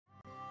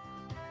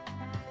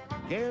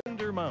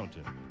Gander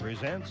Mountain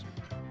presents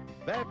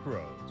Back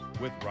Roads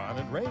with Ron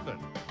and Raven.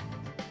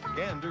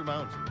 Gander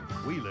Mountain,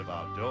 we live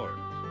outdoors.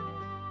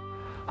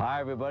 Hi,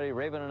 everybody.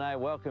 Raven and I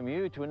welcome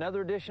you to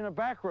another edition of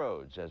Back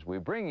Roads as we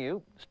bring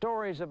you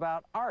stories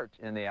about art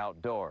in the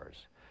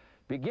outdoors.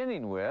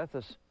 Beginning with,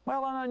 an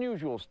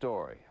unusual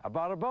story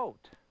about a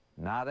boat.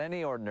 Not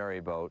any ordinary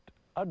boat,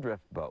 a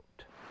drift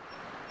boat.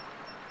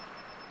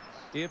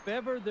 If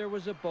ever there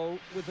was a boat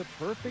with a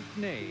perfect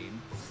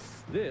name,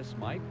 this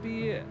might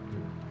be it.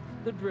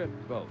 The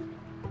drift boat.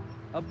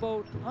 A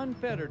boat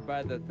unfettered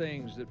by the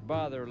things that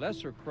bother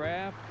lesser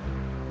craft,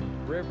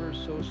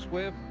 rivers so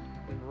swift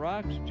and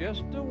rocks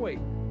just a wait.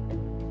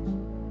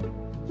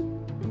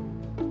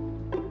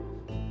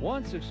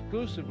 Once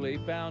exclusively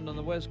found on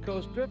the West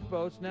Coast, drift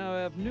boats now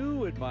have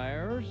new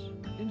admirers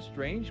in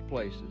strange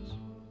places.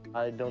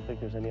 I don't think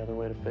there's any other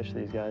way to fish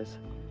these guys.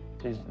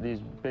 These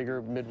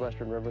bigger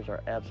Midwestern rivers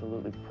are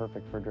absolutely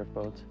perfect for drift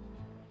boats.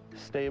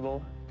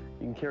 Stable,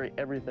 you can carry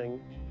everything.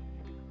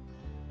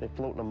 They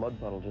float in a mud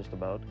puddle just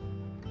about.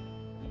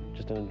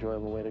 Just an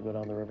enjoyable way to go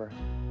down the river.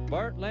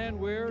 Bart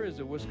Landwehr is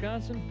a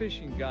Wisconsin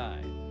fishing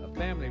guide, a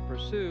family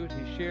pursuit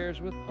he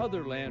shares with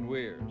other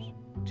Landwehrs,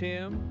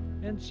 Tim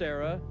and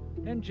Sarah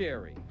and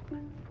Jerry.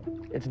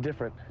 It's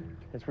different.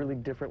 It's really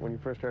different when you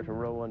first start to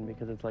row one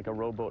because it's like a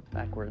rowboat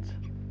backwards.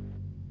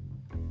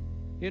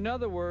 In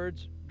other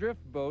words,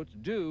 drift boats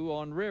do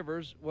on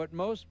rivers what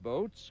most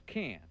boats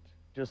can't.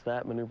 Just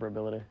that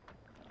maneuverability.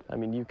 I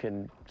mean, you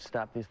can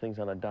stop these things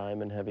on a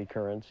dime in heavy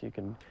currents. You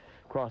can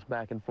cross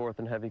back and forth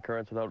in heavy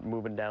currents without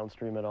moving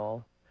downstream at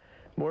all.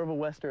 More of a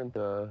Western.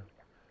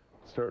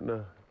 Starting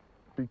to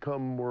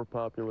become more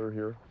popular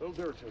here.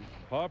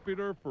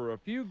 Popular for a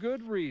few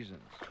good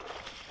reasons.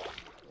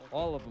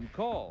 All of them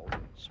called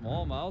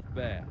smallmouth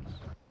bass.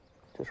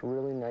 Just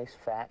really nice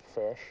fat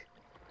fish.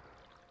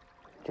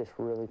 Just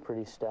really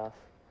pretty stuff.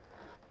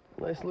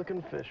 Nice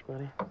looking fish,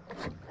 buddy.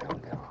 There we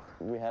go.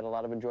 We had a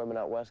lot of enjoyment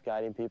out west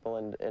guiding people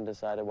and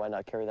decided why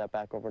not carry that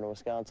back over to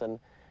Wisconsin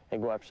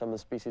and go after some of the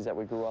species that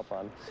we grew up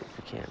on. See if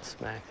we can't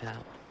smack that.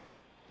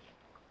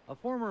 A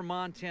former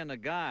Montana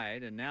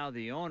guide and now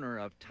the owner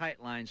of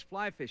Tight Lines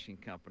Fly Fishing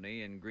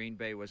Company in Green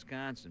Bay,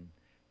 Wisconsin,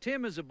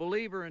 Tim is a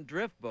believer in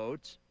drift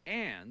boats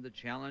and the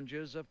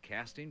challenges of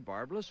casting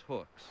barbless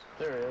hooks.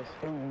 There he is.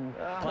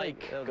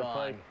 Pike gone.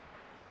 Pike.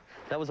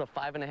 That was a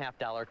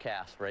 $5.50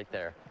 cast right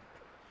there.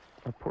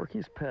 A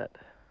Porky's pet.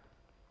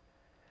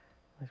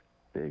 Nice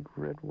big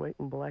red, white,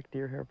 and black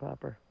deer hair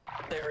popper.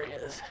 There he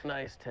is.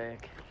 Nice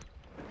take.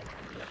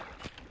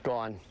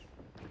 Gone.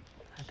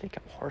 I think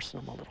I'm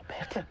horsing him a little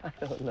bit.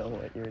 I don't know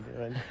what you're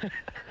doing.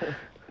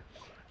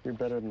 You're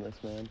better than this,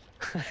 man.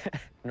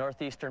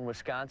 Northeastern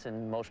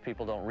Wisconsin, most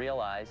people don't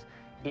realize,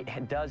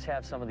 it does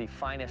have some of the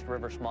finest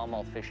river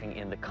smallmouth fishing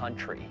in the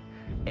country.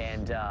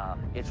 And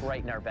it's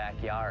right in our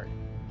backyard.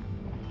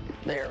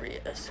 There he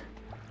is.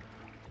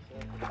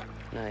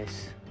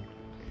 Nice.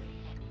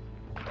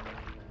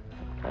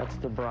 That's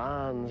the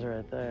bronze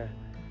right there.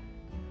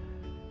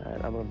 All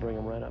right, I'm gonna bring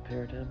him right up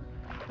here, Tim.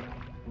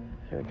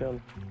 Here it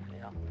comes.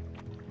 Yeah.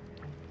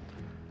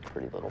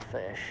 Pretty little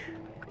fish.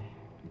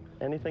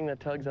 Anything that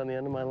tugs on the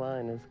end of my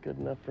line is good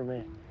enough for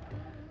me.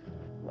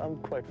 I'm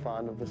quite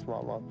fond of the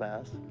smallmouth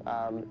bass.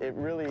 It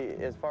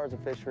really, as far as a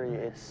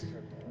fishery,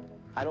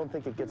 I don't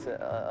think it gets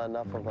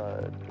enough of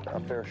a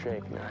fair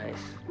shake.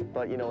 Nice.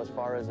 But, you know, as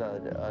far as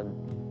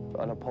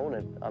an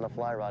opponent on a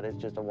fly rod,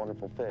 it's just a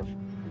wonderful fish.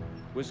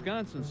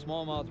 Wisconsin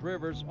smallmouth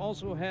rivers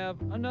also have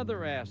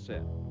another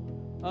asset.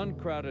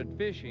 Uncrowded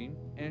fishing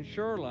and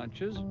shore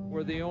lunches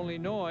where the only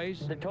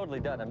noise... They're totally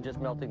done. I'm just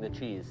melting the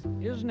cheese.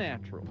 ...is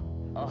natural.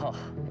 Oh,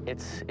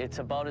 it's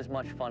about as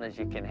much fun as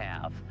you can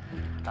have,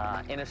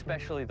 and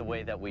especially the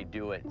way that we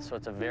do it. So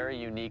it's a very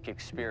unique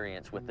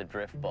experience with the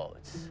drift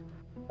boats.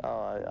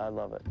 Oh, I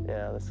love it.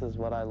 Yeah, this is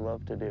what I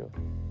love to do.